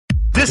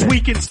This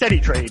Week in Steady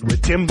Trade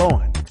with Tim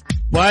Bowen.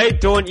 Why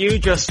don't you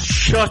just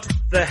shut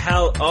the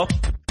hell up?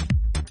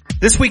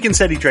 This Week in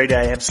Steady Trade,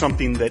 I have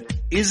something that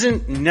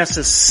isn't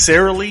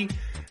necessarily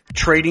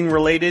trading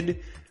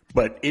related,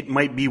 but it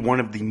might be one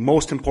of the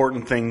most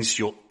important things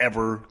you'll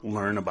ever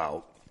learn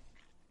about.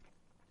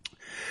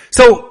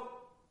 So,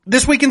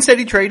 This Week in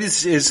Steady Trade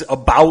is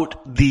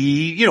about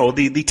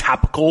the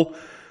topical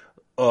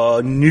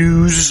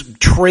news,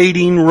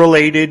 trading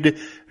related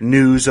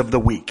news of the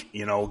week.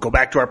 Go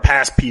back to our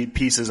past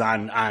pieces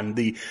on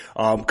the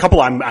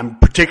couple I'm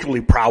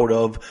particularly proud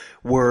of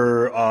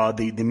were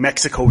the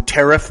Mexico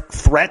tariff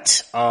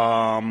threat.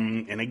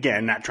 And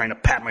again, not trying to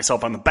pat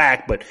myself on the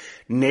back, but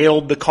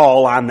nailed the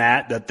call on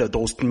that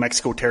those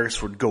Mexico tariffs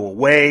would go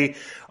away.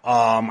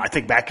 I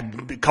think back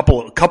a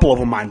couple of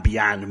them on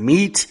Beyond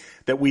Meat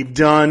that we've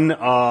done,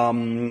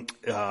 Lyft,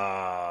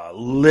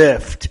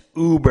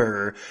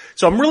 Uber.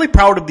 So I'm really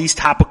proud of these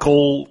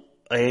topical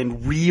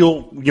and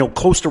real,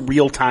 close to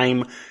real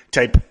time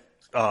type,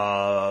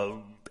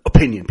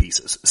 opinion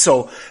pieces.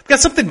 So I've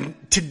got something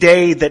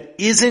today that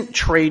isn't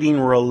trading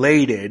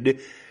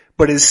related,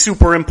 but is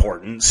super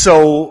important.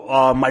 So,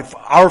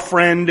 our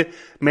friend,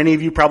 many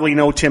of you probably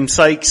know Tim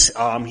Sykes.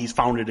 He's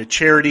founded a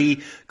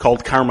charity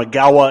called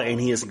Karmagawa, and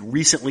he has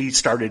recently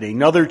started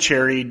another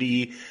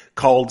charity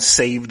called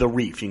Save the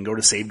Reef. You can go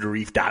to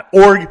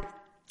savethereef.org,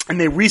 and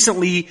they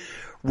recently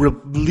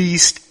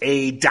released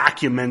a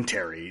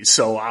documentary.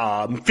 So,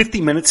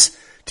 50 Minutes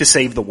to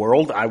Save the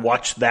World. I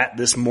watched that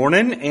this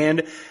morning,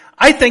 and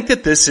I think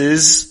that this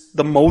is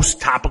the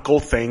most topical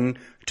thing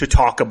to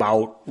talk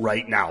about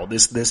right now.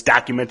 This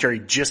documentary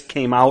just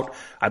came out,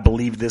 I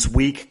believe this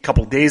week, a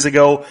couple days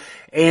ago,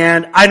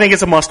 and I think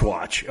it's a must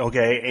watch,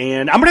 okay?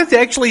 And I'm gonna have to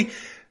actually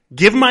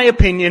give my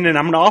opinion, and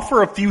I'm gonna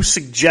offer a few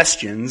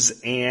suggestions,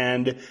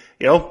 and,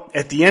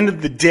 at the end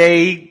of the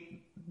day,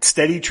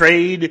 Steady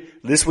Trade,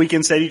 This Week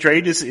in Steady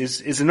Trade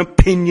is an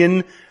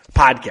opinion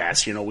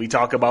podcast. We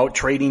talk about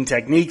trading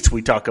techniques,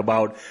 we talk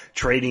about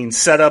trading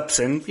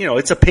setups, and,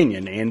 it's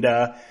opinion. And,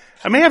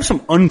 I may have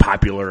some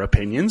unpopular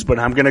opinions, but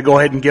I'm gonna go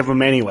ahead and give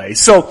them anyway.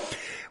 So,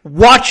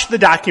 watch the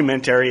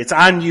documentary. It's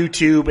on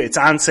YouTube. It's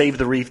on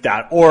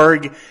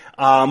savethereef.org.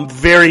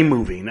 Very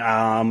moving.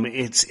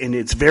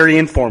 It's very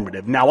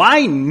informative. Now,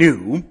 I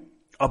knew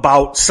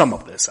about some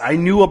of this. I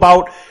knew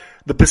about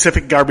the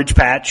Pacific garbage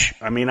patch.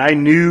 I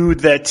knew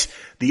that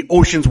the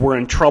oceans were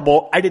in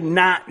trouble. I did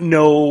not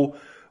know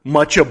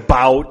much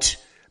about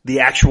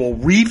the actual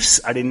reefs.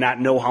 I did not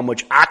know how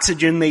much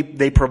oxygen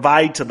they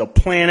provide to the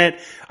planet.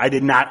 I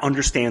did not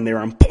understand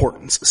their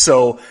importance.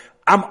 So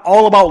I'm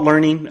all about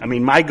learning.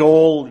 My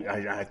goal,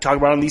 I talk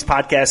about on these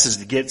podcasts, is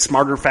to get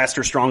smarter,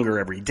 faster, stronger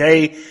every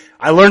day.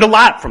 I learned a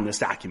lot from this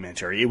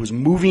documentary. It was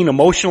moving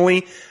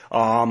emotionally.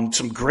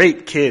 Some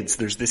great kids.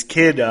 There's this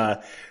kid,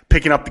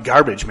 picking up the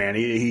garbage, man.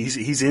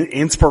 He's an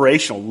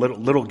inspirational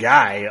little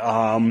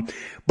guy.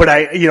 But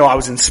I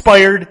was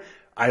inspired.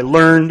 I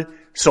learned.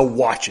 So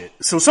watch it.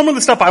 So some of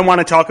the stuff I want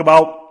to talk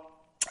about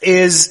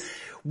is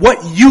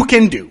what you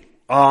can do.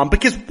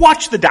 Because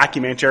watch the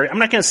documentary. I'm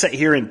not going to sit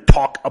here and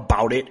talk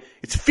about it.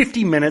 It's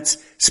 50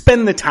 minutes.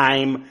 Spend the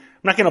time. I'm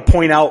not going to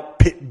point out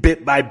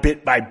bit by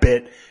bit by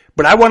bit,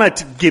 but I want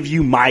to give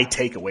you my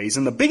takeaways.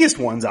 And the biggest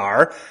ones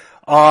are,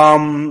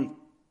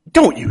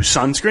 don't use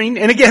sunscreen.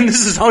 And again,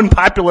 this is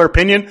unpopular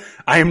opinion.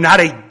 I am not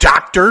a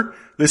doctor.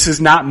 This is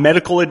not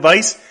medical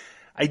advice.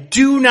 I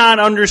do not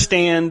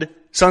understand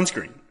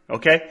sunscreen.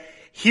 Okay.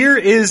 Here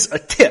is a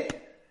tip.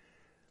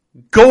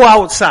 Go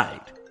outside.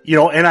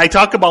 And I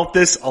talk about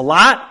this a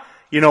lot.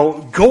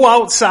 Go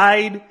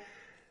outside,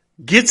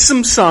 get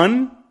some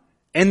sun,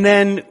 and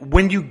then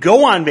when you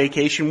go on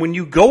vacation, when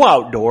you go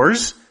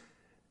outdoors,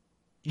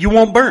 you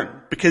won't burn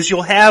because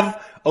you'll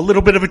have a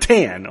little bit of a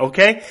tan,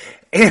 okay?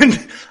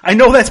 And I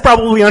know that's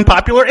probably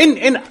unpopular,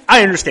 and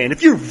I understand.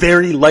 If you're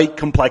very light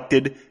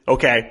complected,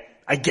 okay,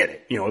 I get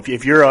it.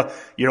 If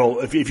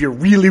you're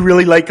really,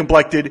 really light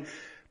complected,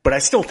 but I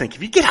still think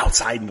if you get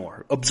outside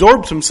more,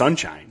 absorb some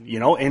sunshine,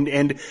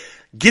 and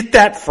get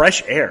that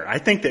fresh air. I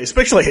think that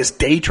especially as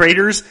day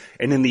traders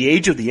and in the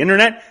age of the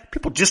internet,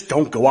 people just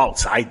don't go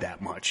outside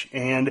that much.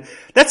 And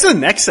that's the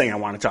next thing I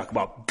want to talk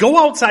about.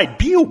 Go outside.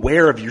 Be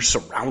aware of your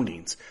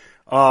surroundings.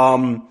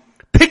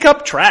 Pick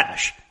up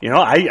trash.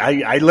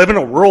 I live in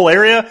a rural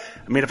area.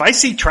 If I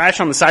see trash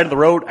on the side of the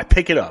road, I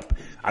pick it up.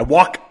 I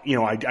walk,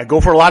 I go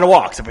for a lot of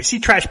walks. If I see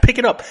trash, pick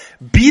it up.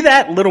 Be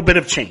that little bit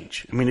of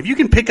change. If you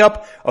can pick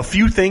up a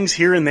few things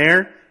here and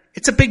there,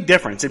 it's a big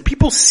difference. And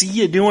people see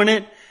you doing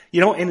it,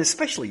 and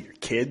especially your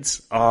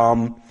kids.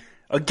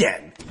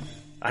 Again,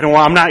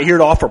 I'm not here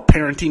to offer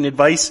parenting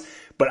advice,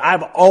 but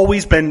I've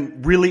always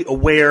been really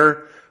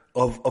aware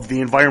of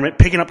the environment,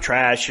 picking up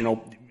trash,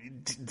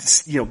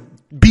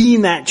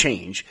 being that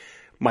change.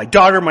 My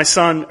daughter, my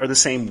son are the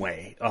same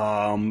way.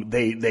 I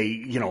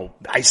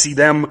see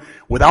them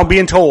without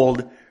being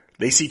told.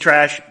 They see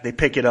trash, they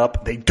pick it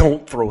up, they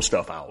don't throw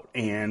stuff out.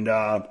 And,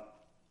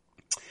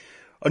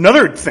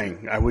 another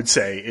thing I would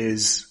say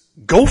is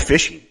go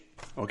fishing.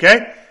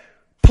 Okay?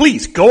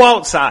 please go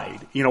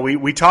outside.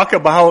 We talk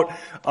about,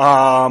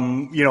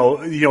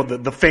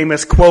 the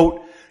famous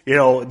quote,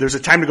 there's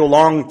a time to go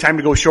long, time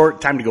to go short,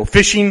 time to go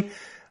fishing.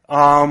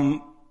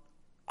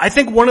 I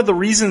think one of the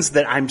reasons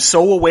that I'm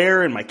so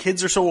aware and my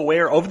kids are so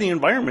aware of the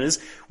environment is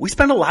we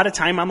spend a lot of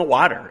time on the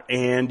water,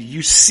 and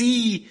you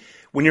see,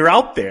 when you're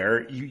out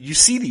there, you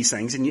see these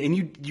things, and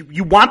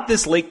you want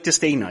this lake to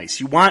stay nice.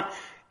 You want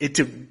it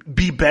to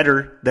be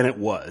better than it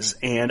was.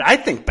 And I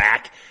think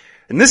back,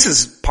 and this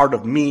is part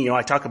of me,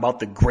 I talk about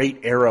the great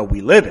era we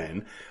live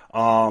in.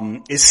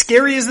 As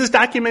scary as this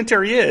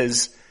documentary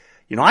is,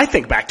 I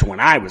think back to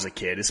when I was a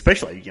kid,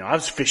 especially, I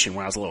was fishing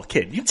when I was a little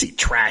kid. You'd see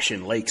trash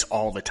in lakes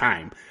all the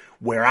time.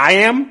 Where I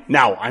am,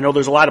 now, I know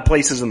there's a lot of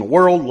places in the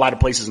world, a lot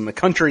of places in the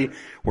country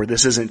where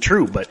this isn't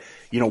true, but,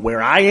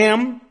 where I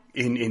am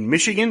in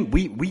Michigan,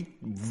 we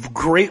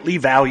greatly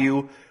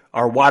value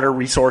our water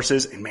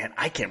resources, and man,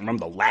 I can't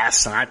remember the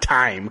last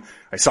time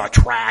I saw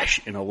trash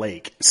in a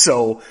lake.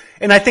 So,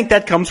 and I think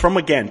that comes from,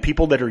 again,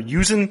 people that are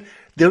using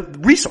the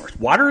resource.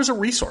 Water is a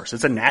resource.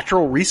 It's a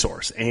natural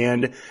resource.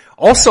 And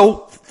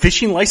also,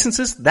 fishing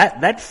licenses,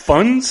 that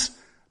funds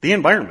the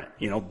environment.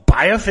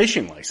 Buy a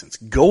fishing license.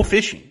 Go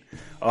fishing.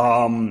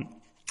 And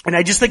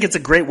I just think it's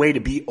a great way to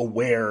be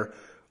aware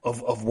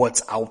of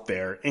what's out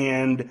there.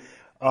 And,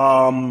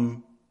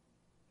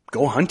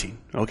 go hunting,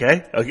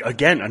 okay?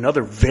 Again,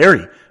 another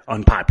very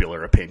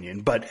unpopular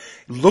opinion, but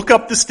look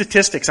up the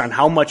statistics on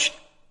how much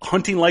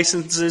hunting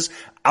licenses,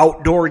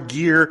 outdoor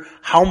gear,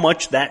 how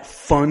much that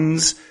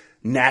funds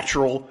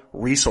natural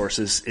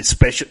resources,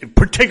 especially,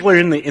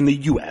 particularly in the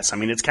U.S. I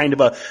mean, it's kind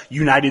of a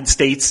United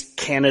States,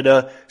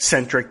 Canada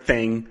centric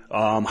thing,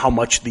 how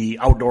much the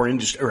outdoor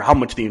industry, or how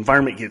much the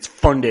environment gets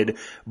funded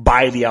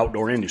by the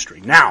outdoor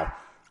industry. Now,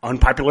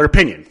 unpopular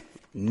opinion,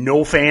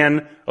 no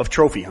fan of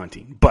trophy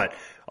hunting, but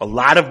a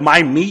lot of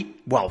my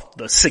meat, well,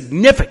 the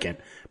significant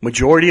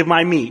majority of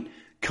my meat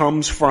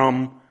comes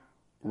from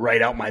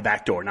right out my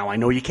back door. Now, I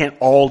know you can't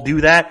all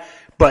do that,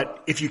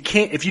 but if you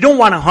don't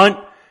want to hunt,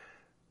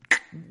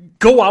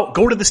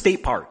 go to the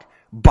state park.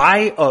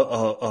 Buy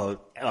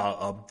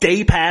a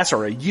day pass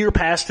or a year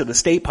pass to the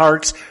state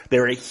parks.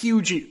 They're a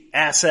huge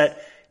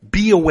asset.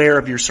 Be aware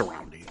of your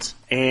surroundings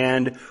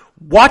and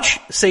watch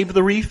Save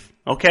the Reef,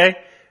 okay?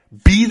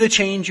 Be the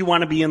change you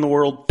want to be in the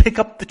world. Pick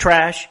up the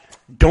trash.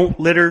 Don't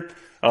litter.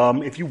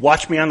 If you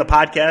watch me on the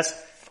podcast,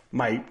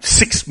 my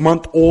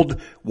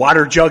 6-month-old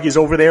water jug is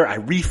over there. I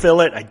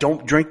refill it. I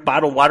don't drink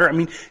bottled water. I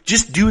mean,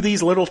 just do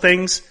these little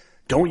things.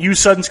 Don't use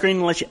sunscreen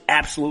unless you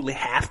absolutely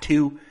have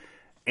to.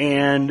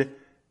 And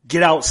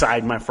get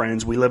outside, my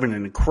friends. We live in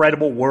an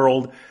incredible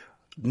world.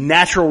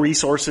 Natural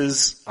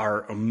resources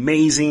are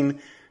amazing,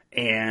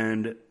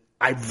 and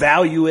I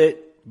value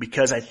it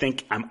because I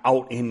think I'm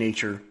out in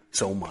nature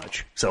so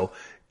much. So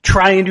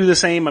try and do the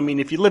same. I mean,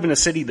 if you live in a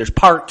city, there's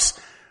parks.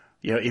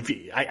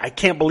 I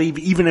can't believe,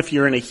 even if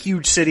you're in a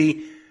huge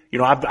city,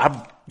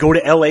 I go to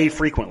LA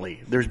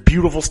frequently. There's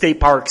beautiful state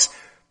parks,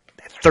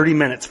 30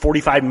 minutes,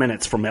 45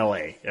 minutes from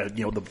LA.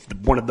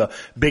 One of the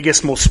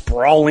biggest, most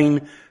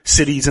sprawling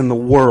cities in the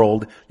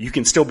world. You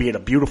can still be at a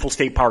beautiful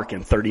state park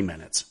in 30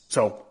 minutes.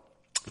 So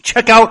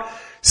check out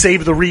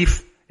Save the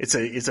Reef. It's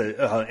the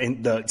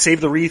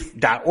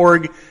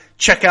SaveTheReef.org.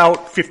 Check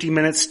out 50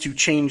 Minutes to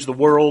Change the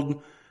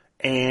World,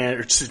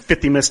 or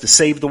 50 Minutes to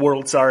Save the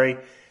World, sorry.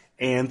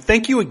 And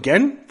thank you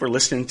again for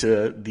listening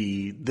to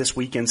This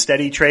Week in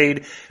Steady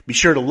Trade. Be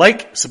sure to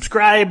like,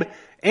 subscribe,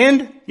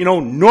 and,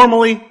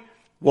 normally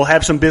we'll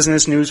have some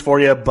business news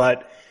for you,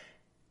 but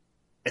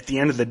at the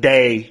end of the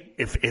day,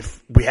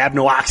 if we have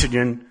no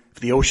oxygen, if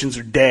the oceans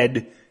are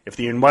dead, if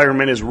the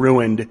environment is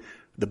ruined,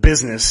 the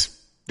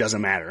business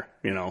doesn't matter,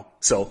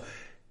 So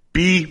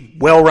be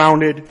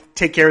well-rounded,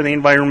 take care of the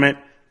environment,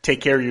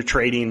 take care of your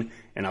trading,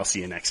 and I'll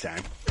see you next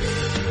time.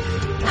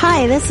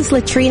 Hi, this is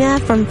Latrina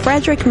from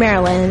Frederick,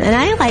 Maryland, and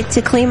I like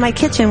to clean my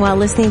kitchen while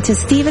listening to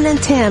Stephen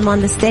and Tim on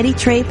the Steady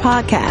Trade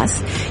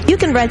podcast. You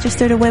can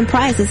register to win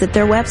prizes at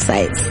their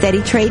website,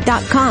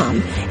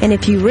 steadytrade.com. And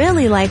if you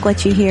really like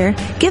what you hear,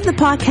 give the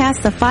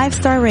podcast a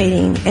 5-star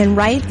rating and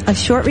write a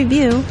short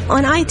review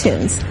on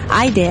iTunes.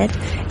 I did.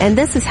 And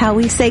this is how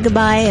we say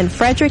goodbye in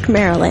Frederick,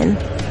 Maryland.